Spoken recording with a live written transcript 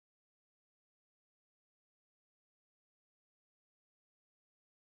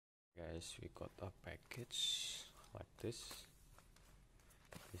guys, we got a package like this.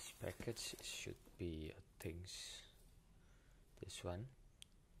 This package should be things. This one,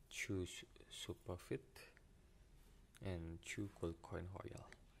 choose Superfit and 2 gold coin royal.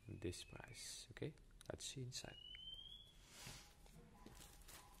 This price. Okay, let's see inside.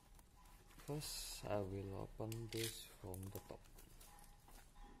 First, I will open this from the top,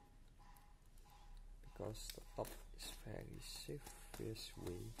 because the top is very safest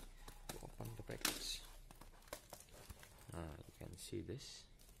way to open the package. You can see this.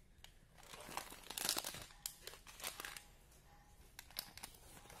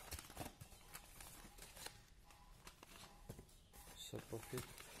 Superfit.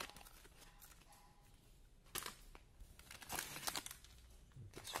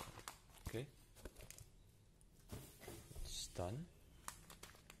 This one. Okay. It's done.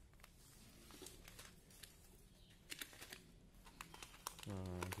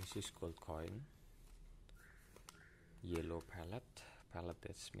 This is gold coin. Yellow pellet. Pellet,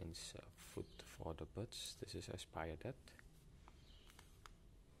 that means food for the birds. This is expired that.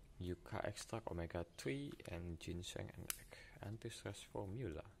 Yucca extract, omega 3, and ginseng and egg. Anti-stress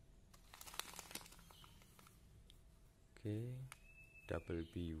formula. Okay, double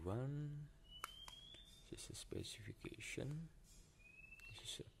B1. This is specification.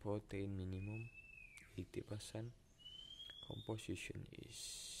 This is a protein minimum 80%. Composition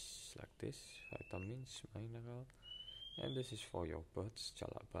is like this: vitamins, mineral, and this is for your birds.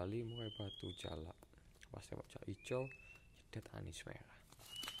 Jalak Bali, Murai Batu, jalak pastel jalak hijau, Cendet, anis merah.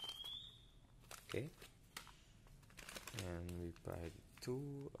 Okay, and we buy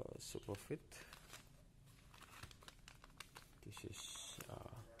 2 Superfit. This is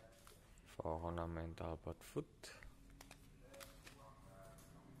for ornamental bird food.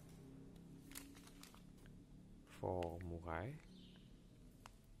 For Murai,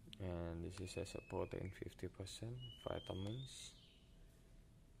 and this is as a protein 50%, vitamins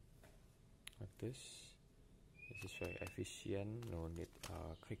like this. This is very efficient, no need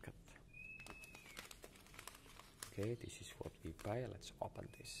cricket. Okay, this is what we buy. Let's open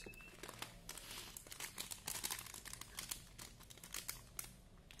this.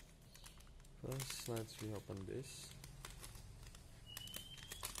 First, let's reopen this.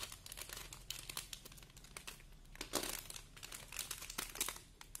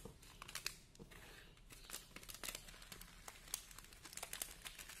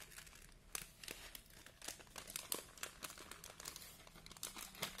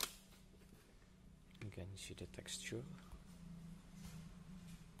 You can see the texture.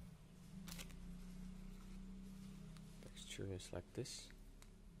 Texture is like this.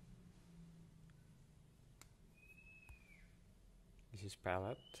 This is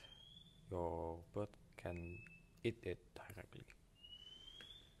pellet. Your bird can eat it directly.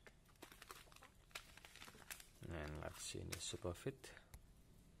 And let's see in the Superfit.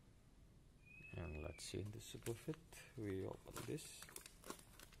 And let's see in the Superfit. We open this.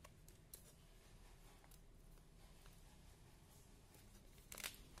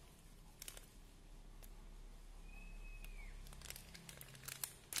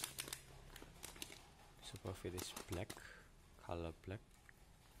 Superfit is black, color black.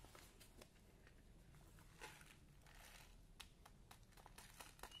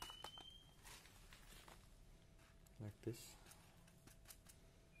 Like this.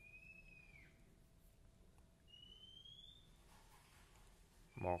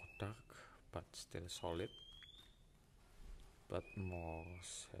 More dark but still solid, but more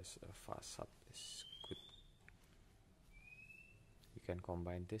has a facade is good. You can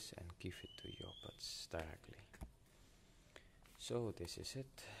combine this and give it to your birds directly. So this is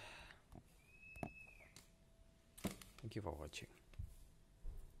it. Thank you for watching.